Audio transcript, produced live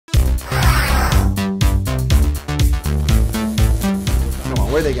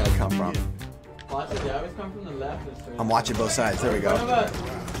Where are they gonna come from? Watch it, they always come from the left. I'm watching both sides. There we go.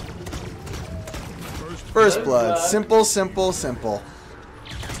 First blood. Simple, simple, simple.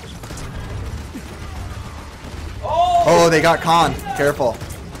 Oh, they got Khan. Careful.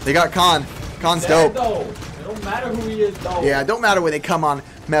 They got Khan. Khan's dope. It don't matter who he is, though. Yeah, don't matter when they come on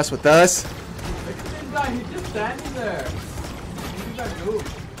mess with us. Look at this guy. He's just standing there. He's got move.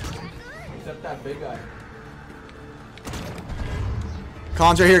 Except that big guy.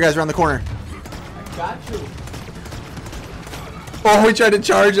 Khan's right here, guys, around the corner. I got you. Oh, he tried to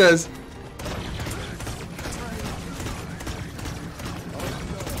charge us.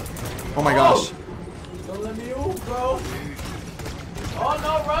 Oh my gosh. Don't let me move, bro. Oh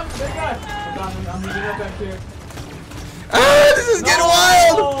no, run, big guy. I'm moving up back here. Ah, this is getting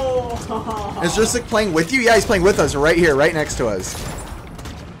wild. wild. Is Drisic playing with you? Yeah, he's playing with us right here, right next to us.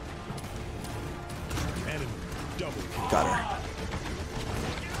 Got her.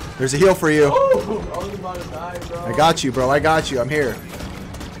 There's a heal for you. Oh, I was about to die, bro. I got you, bro. I got you. I'm here.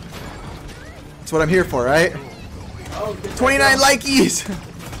 That's what I'm here for, right? Oh, 29 likeys.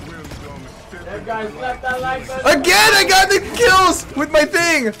 That guy slapped that like button. Again, I got the kills with my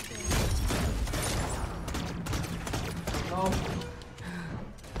thing. No.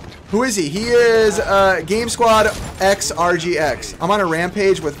 Who is he? He is Game Squad X RGX. I'm on a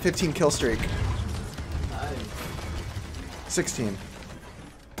rampage with 15 kill streak. Nice. 16.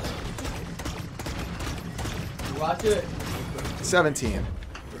 Watch it. 17.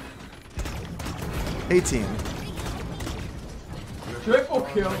 18. Triple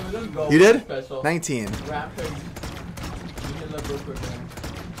kill. Let's go. You did? Special. 19. Rampage. You can look real quick, man.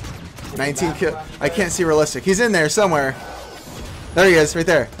 19 kill. I can't see realistic. He's in there somewhere. There he is, right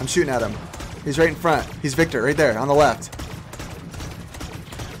there. I'm shooting at him. He's right in front. He's Victor, right there, on the left.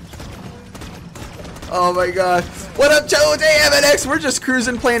 Oh my god. What up, Joe? Damn it, X. We're just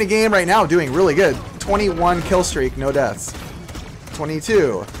cruising, playing a game right now, doing really good. 21 kill streak, no deaths.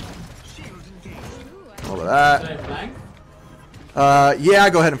 22. All of that. Should I flank? Yeah,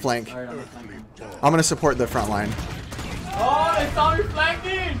 go ahead and flank. Alright, I'm gonna flank him. I'm gonna support the front line. Oh, they saw me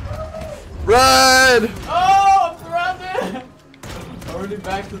flanking! Run! Oh, I'm surrounded! Already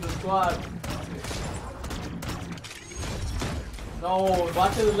back to the squad. No,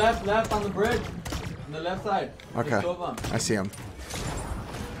 watch to the left on the bridge. On the left side. Okay. There's two of them. I see him.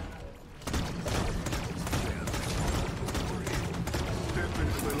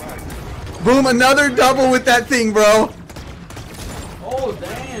 Boom, another double with that thing, bro. Oh,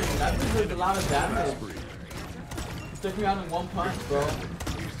 damn. That just did a lot of damage. He took me out in one punch, bro.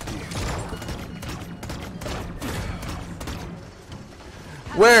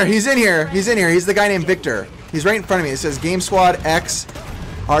 Where? He's in here. He's in here. He's the guy named Victor. He's right in front of me. It says Game Squad X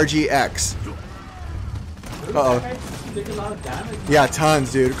RGX. Uh-oh. That guy took a lot of damage. Yeah,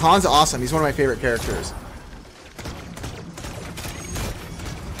 tons, dude. Khan's awesome. He's one of my favorite characters.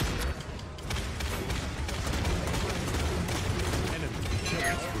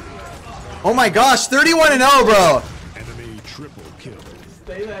 Oh my gosh, 31-0, bro. Enemy triple kill.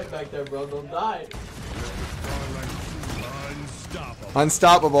 Stay back there, bro. Don't die.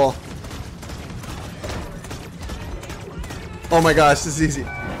 Unstoppable. Oh my gosh, this is easy.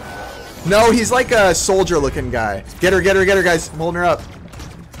 No, he's like a soldier-looking guy. Get her, guys. I'm holding her up.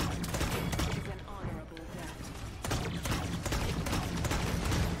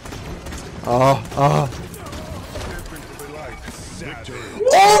 Oh.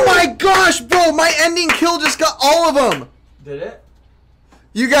 Oh my gosh, bro! My ending kill just got all of them. Did it?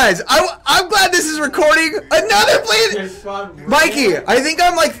 You guys, I'm glad this is recording. Another play. Mikey, I think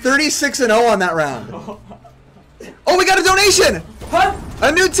I'm like 36-0 on that round. Oh, we got a donation. What?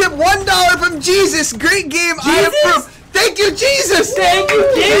 A new tip, $1 from Jesus. Great game. Jesus? I approve. Thank you, Jesus. Thank you,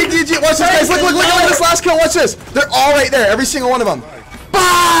 Jesus. Thank you, Jesus. Watch this, guys. Look at this last kill. Watch this. They're all right there. Every single one of them.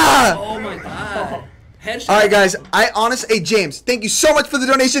 Bah! Oh my god. Headshot. All right, guys. Hey, James. Thank you so much for the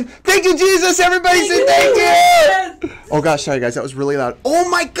donation. Thank you, Jesus. Everybody say thank you. Oh gosh, sorry guys. That was really loud. Oh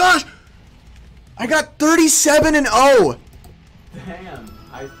my gosh. I got 37-0. Damn,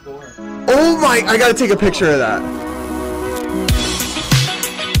 high score. Oh my! I gotta take a picture of that.